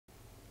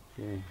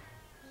Okay.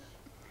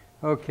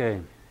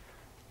 Okay.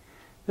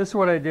 This is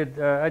what I did.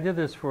 I did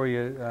this for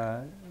you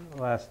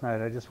last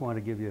night. I just want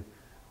to give you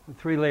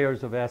 3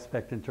 layers of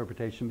aspect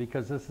interpretation,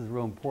 because this is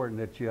real important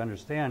that you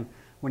understand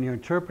when you're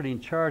interpreting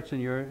charts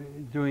and you're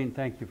doing.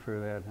 Thank you for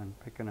that. I'm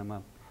picking them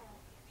up.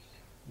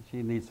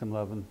 She needs some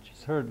love, and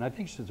she's hurting. I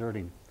think she's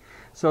hurting.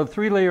 So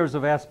 3 layers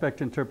of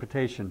aspect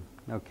interpretation.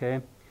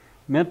 Okay,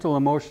 mental,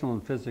 emotional,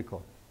 and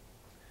physical.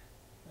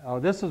 Oh,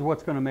 this is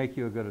what's going to make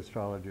you a good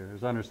astrologer,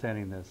 is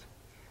understanding this.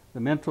 The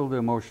mental, the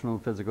emotional,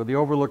 and physical. The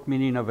overlooked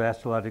meaning of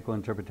astrological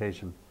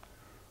interpretation.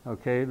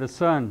 Okay, the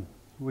sun,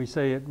 we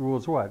say it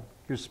rules what?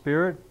 Your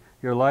spirit,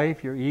 your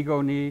life, your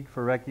ego need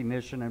for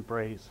recognition and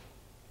praise.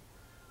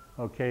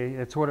 Okay,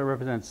 it's what it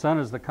represents. Sun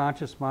is the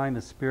conscious mind,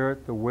 the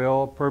spirit, the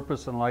will,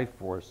 purpose, and life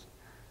force.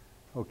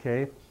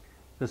 Okay,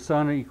 the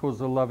sun equals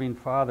the loving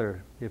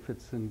father. If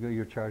it's in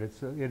your chart,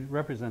 it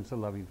represents a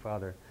loving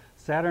father.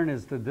 Saturn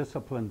is the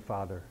disciplined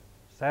father.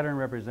 Saturn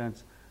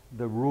represents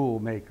the rule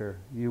maker.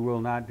 You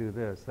will not do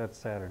this. That's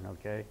Saturn,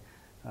 okay?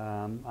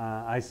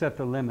 I set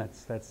the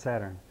limits. That's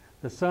Saturn.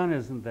 The sun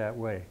isn't that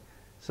way.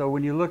 So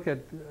when you look at,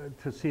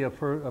 to see a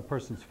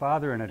person's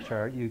father in a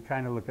chart, you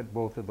kind of look at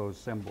both of those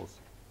symbols,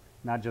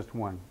 not just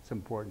one. It's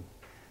important.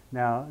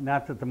 Now,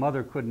 not that the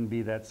mother couldn't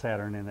be that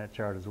Saturn in that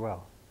chart as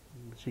well.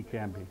 She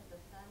can be. The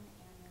sun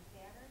and the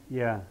Saturn?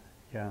 Yeah,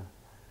 yeah.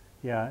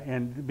 Yeah,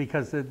 and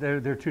because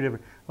they're 2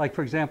 different. Like,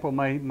 for example,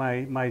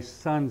 my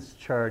son's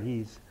chart,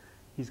 he's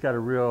got a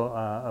real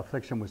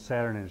affliction with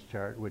Saturn in his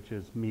chart, which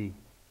is me,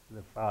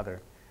 the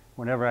father.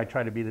 Whenever I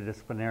try to be the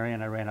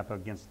disciplinarian, I ran up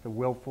against the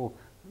willful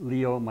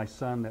Leo, my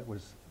son, that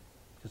was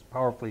just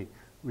powerfully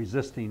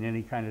resisting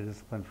any kind of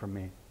discipline from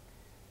me.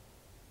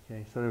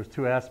 Okay, so there's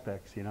 2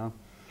 aspects, you know.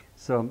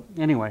 So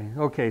anyway,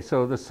 okay,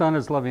 so the sun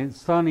is loving.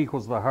 Sun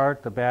equals the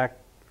heart, the back.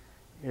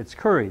 It's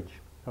courage.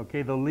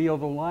 Okay, the Leo,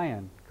 the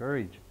lion,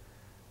 courage.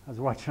 I was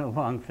watching a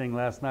long thing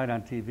last night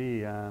on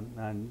TV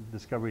on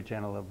Discovery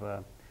Channel of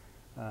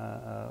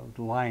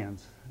the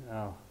lions.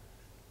 Oh,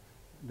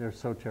 they're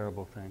so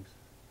terrible things.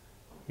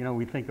 You know,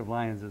 we think of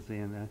lions as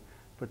being,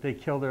 but they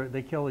kill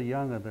the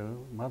young of the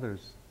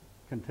mothers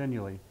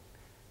continually.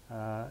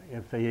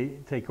 If they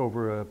take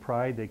over a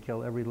pride, they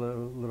kill every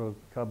little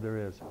cub there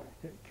is.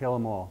 Kill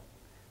them all,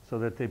 so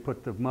that they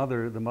put the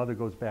mother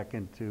goes back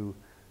into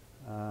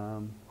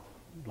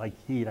like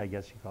heat, I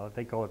guess you call it.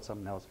 They call it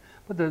something else.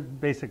 But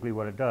basically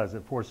what it does,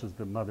 it forces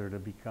the mother to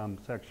become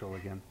sexual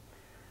again.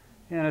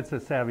 And it's a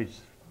savage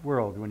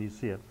world when you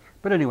see it.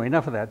 But anyway,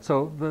 enough of that.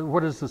 So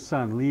what is the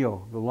sun?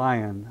 Leo, the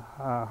lion,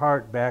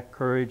 heart, back,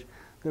 courage.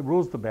 That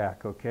rules the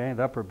back, okay?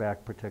 The upper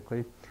back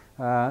particularly.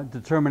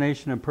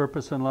 Determination and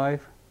purpose in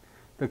life.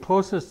 The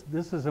closest,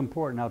 this is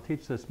important, I'll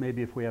teach this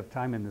maybe if we have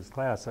time in this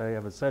class. I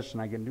have a session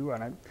I can do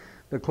on it.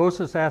 The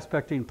closest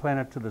aspecting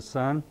planet to the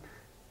sun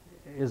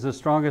is the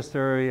strongest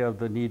area of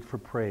the need for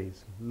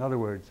praise. In other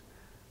words,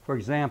 for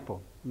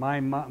example,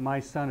 my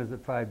sun is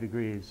at 5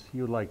 degrees.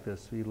 You like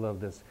this, you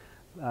love this.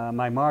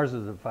 My Mars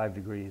is at 5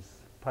 degrees,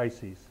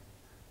 Pisces.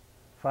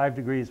 5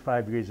 degrees,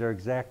 are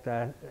exact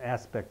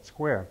aspect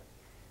square.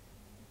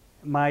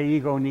 My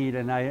ego need,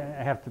 and I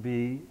have to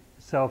be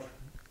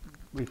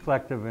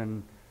self-reflective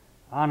and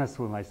honest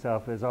with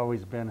myself, has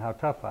always been how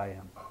tough I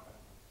am.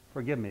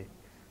 Forgive me.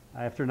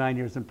 After 9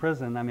 years in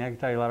prison, I mean, I can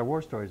tell you a lot of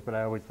war stories, but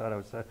I always thought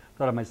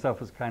of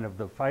myself as kind of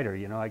the fighter.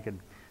 You know, I could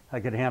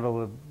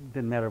handle it.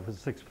 Didn't matter if it was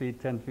 6 feet,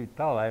 10 feet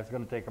tall. I was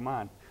going to take them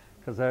on,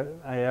 because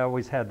I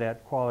always had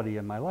that quality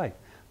in my life.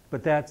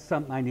 But that's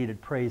something I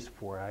needed praise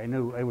for. I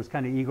knew it was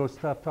kind of ego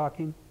stuff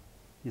talking.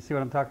 You see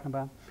what I'm talking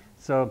about?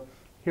 So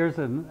here's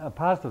a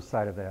positive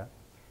side of that.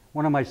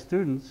 One of my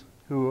students,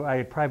 who I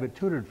had private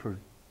tutored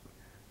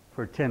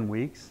for 10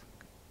 weeks,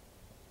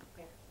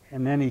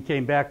 and then he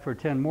came back for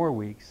 10 more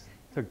weeks.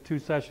 Took 2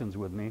 sessions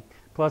with me,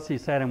 plus he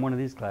sat in one of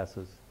these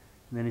classes.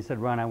 And then he said,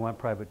 Ron, I want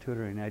private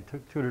tutoring. I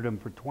tutored him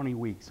for 20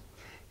 weeks.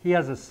 He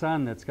has a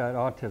son that's got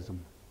autism,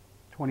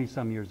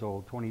 20-some years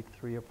old,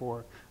 23 or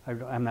 4.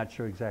 I'm not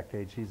sure exact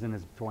age. He's in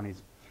his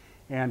 20s.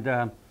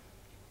 And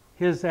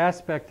his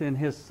aspect in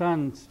his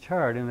son's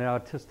chart, in the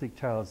autistic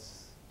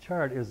child's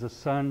chart, is the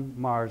sun,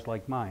 Mars,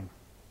 like mine.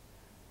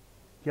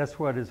 Guess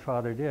what his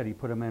father did? He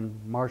put him in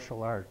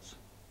martial arts.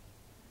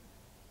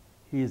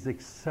 He's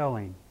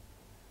excelling.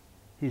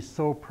 He's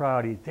so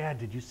proud. Dad,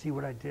 did you see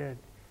what I did?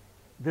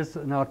 This is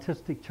an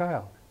autistic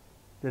child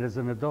that is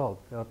an adult.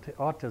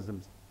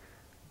 Autism's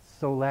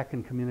so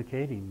lacking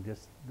communicating,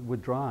 just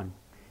withdrawn.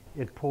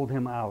 It pulled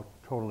him out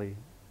totally,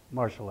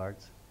 martial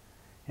arts.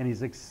 And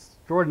he's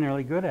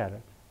extraordinarily good at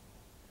it.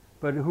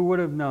 But who would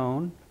have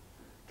known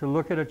to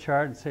look at a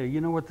chart and say,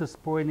 you know what this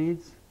boy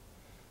needs?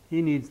 He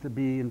needs to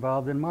be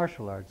involved in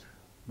martial arts.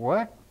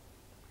 What?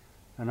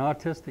 An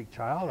autistic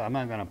child? I'm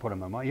not going to put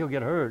him in. He'll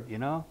get hurt, you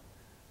know?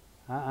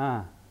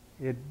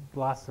 It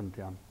blossomed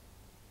him.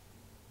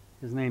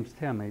 His name's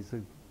Tim. He's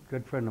a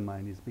good friend of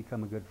mine. He's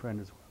become a good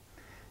friend as well.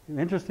 The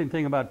interesting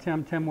thing about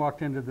Tim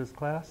walked into this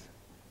class.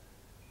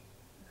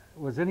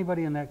 Was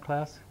anybody in that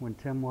class when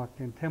Tim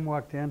walked in? Tim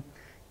walked in.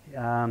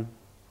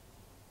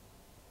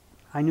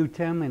 I knew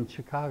Tim in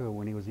Chicago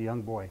when he was a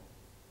young boy.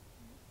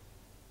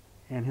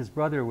 And his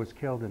brother was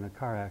killed in a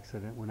car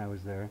accident when I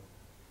was there.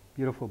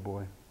 Beautiful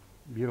boy.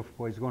 Beautiful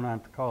boy. He's going on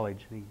to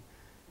college.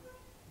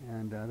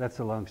 And that's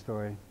a long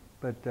story.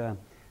 But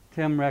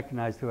Tim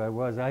recognized who I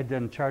was. I'd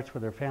done charts for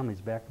their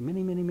families back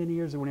many, many, many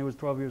years ago when he was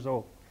 12 years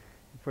old.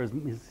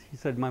 He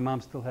said, my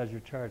mom still has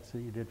your charts that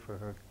you did for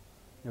her,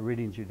 the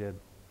readings you did.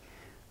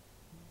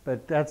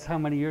 But that's how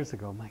many years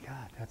ago? My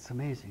God, that's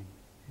amazing.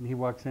 And he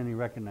walks in, he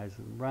recognizes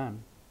him.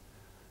 Ron.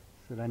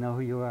 He said, I know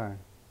who you are.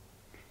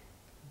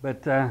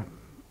 But,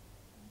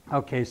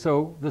 okay,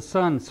 so the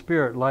sun,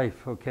 spirit,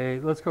 life, okay.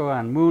 Let's go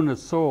on. Moon, the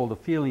soul, the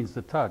feelings,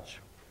 the touch.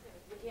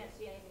 We can't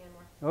see anything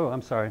anymore. Oh,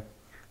 I'm sorry.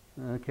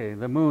 Okay,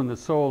 the moon, the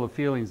soul, the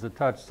feelings, the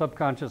touch,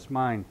 subconscious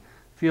mind,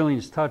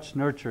 feelings, touch,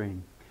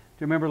 nurturing.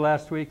 Do you remember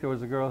last week there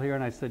was a girl here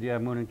and I said, you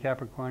have moon in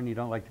Capricorn, you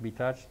don't like to be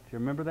touched? Do you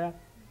remember that?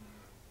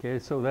 Okay,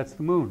 so that's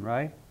the moon,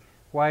 right?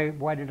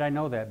 Why did I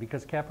know that?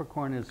 Because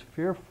Capricorn is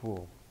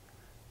fearful,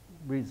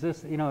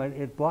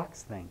 it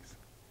blocks things,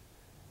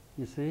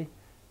 you see?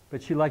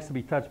 But she likes to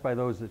be touched by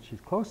those that she's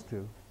close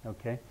to,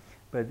 okay?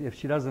 But if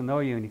she doesn't know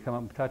you and you come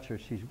up and touch her,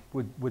 she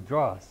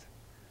withdraws,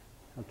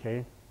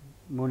 okay?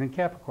 Moon in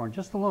Capricorn,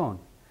 just alone.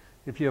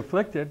 If you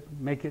afflict it,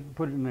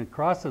 put it in the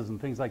crosses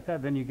and things like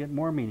that, then you get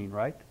more meaning,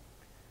 right?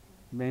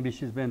 Maybe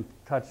she's been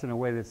touched in a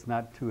way that's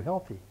not too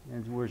healthy,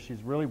 and where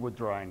she's really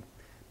withdrawing.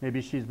 Maybe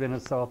she's been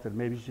assaulted.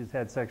 Maybe she's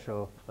had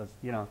sexual,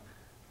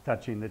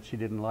 touching that she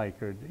didn't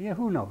like, or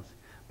who knows?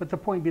 But the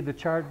point being, the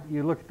chart.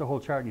 You look at the whole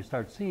chart and you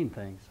start seeing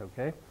things.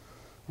 Okay,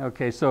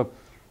 okay. So,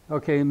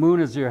 okay, moon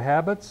is your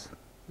habits.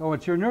 Oh,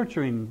 it's your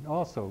nurturing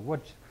also.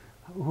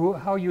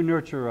 How you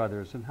nurture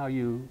others and how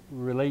you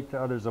relate to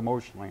others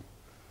emotionally.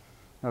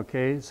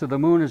 Okay, so the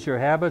moon is your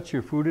habits,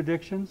 your food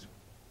addictions.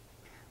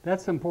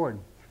 That's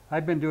important.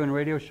 I've been doing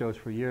radio shows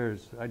for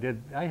years.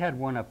 I had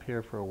one up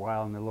here for a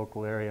while in the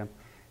local area.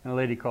 And a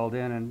lady called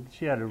in, and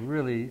she had a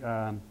really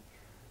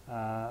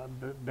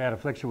bad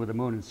affliction with the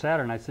moon and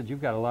Saturn. I said,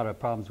 you've got a lot of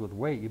problems with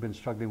weight. You've been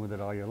struggling with it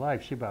all your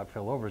life. She about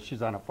fell over.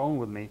 She's on a phone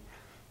with me.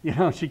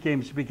 She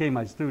became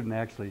my student,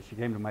 actually. She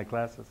came to my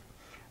classes.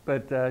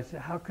 But she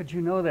said, how could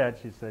you know that?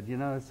 She said,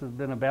 this has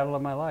been a battle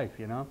of my life,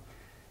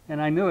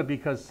 And I knew it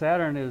because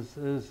Saturn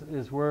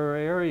is where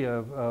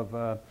area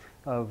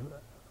of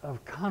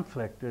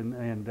conflict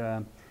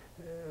and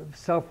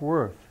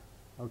self-worth,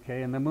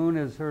 okay? And the moon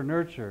is her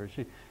nurture.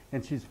 She's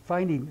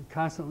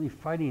constantly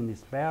fighting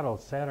this battle,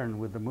 Saturn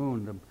with the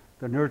moon,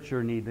 the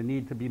nurture need, the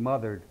need to be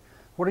mothered.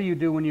 What do you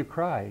do when you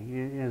cry?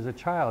 As a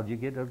child, you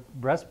get a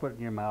breast put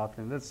in your mouth,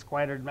 and let's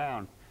quiet her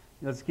down.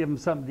 Let's give them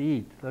something to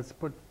eat.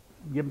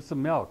 Give them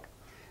some milk.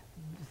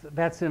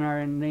 That's in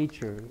our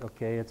nature,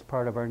 okay? It's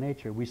part of our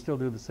nature. We still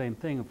do the same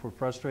thing. If we're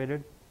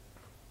frustrated,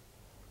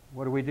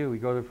 what do? We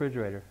go to the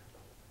refrigerator,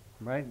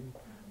 right?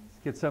 Let's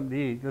get something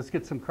to eat. Let's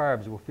get some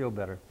carbs. We'll feel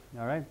better,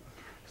 all right?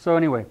 So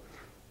anyway.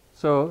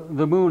 So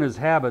the moon is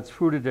habits,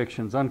 food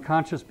addictions,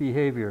 unconscious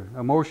behavior,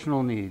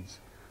 emotional needs.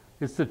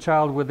 It's the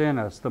child within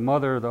us, the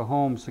mother, the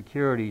home,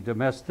 security,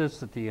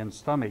 domesticity, and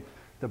stomach,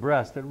 the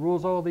breast. It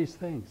rules all these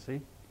things,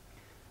 see?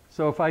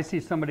 So if I see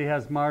somebody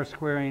has Mars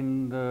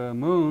squaring the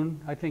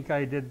moon, I think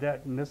I did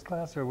that in this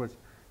class, or I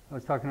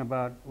was talking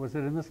about, was it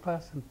in this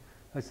class? And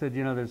I said,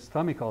 there's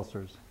stomach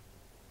ulcers. I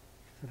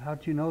said,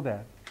 how'd you know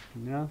that?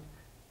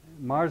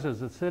 Mars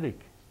is acidic.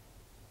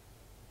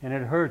 And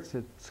it hurts,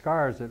 it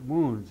scars, it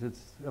wounds,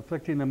 it's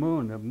afflicting the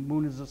moon. The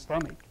moon is the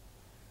stomach,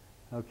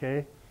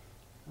 okay?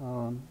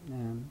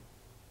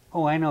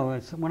 I know,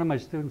 one of my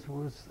students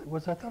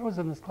I thought it was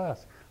in this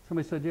class.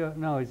 Somebody said,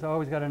 no, he's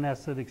always got an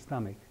acidic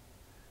stomach.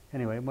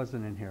 Anyway, it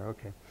wasn't in here,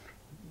 okay.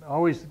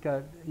 Always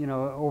got,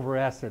 over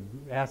acid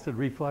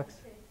reflux.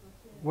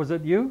 Was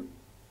it you?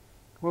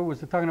 What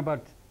was it talking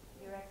about?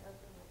 Your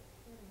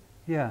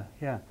ex-husband.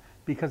 Yeah,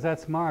 because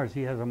that's Mars.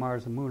 He has a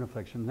Mars and moon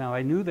affliction. Now,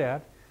 I knew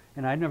that.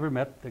 And I never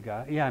met the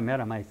guy. Yeah, I met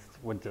him. I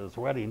went to his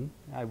wedding.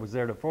 I was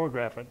there to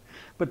photograph it.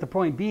 But the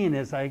point being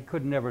is I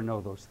could never know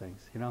those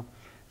things,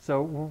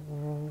 So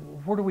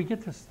where do we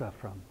get this stuff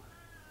from?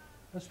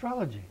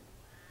 Astrology.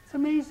 It's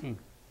amazing.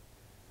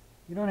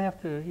 You don't have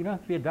to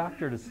be a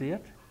doctor to see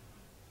it.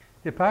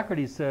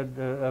 Hippocrates said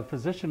a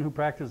physician who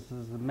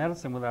practices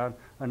medicine without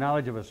a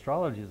knowledge of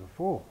astrology is a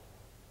fool.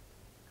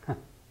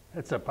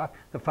 That's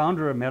the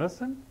founder of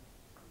medicine?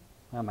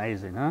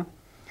 Amazing, huh?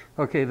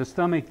 Okay, the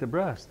stomach, the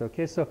breast.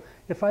 Okay, so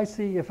if I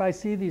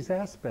see these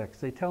aspects,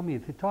 they tell me,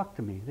 they talk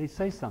to me, they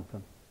say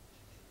something.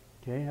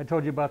 Okay, I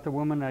told you about the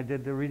woman I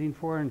did the reading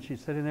for, and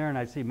she's sitting there, and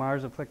I see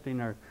Mars afflicting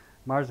her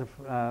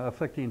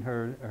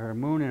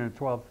moon in her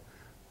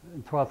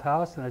 12th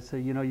house, and I say,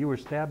 you were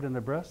stabbed in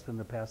the breast in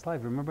the past life.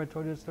 Remember I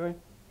told you the story?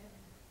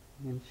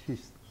 And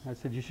I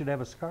said, you should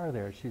have a scar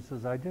there. She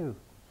says, I do.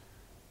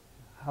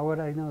 How would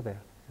I know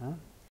that? Huh?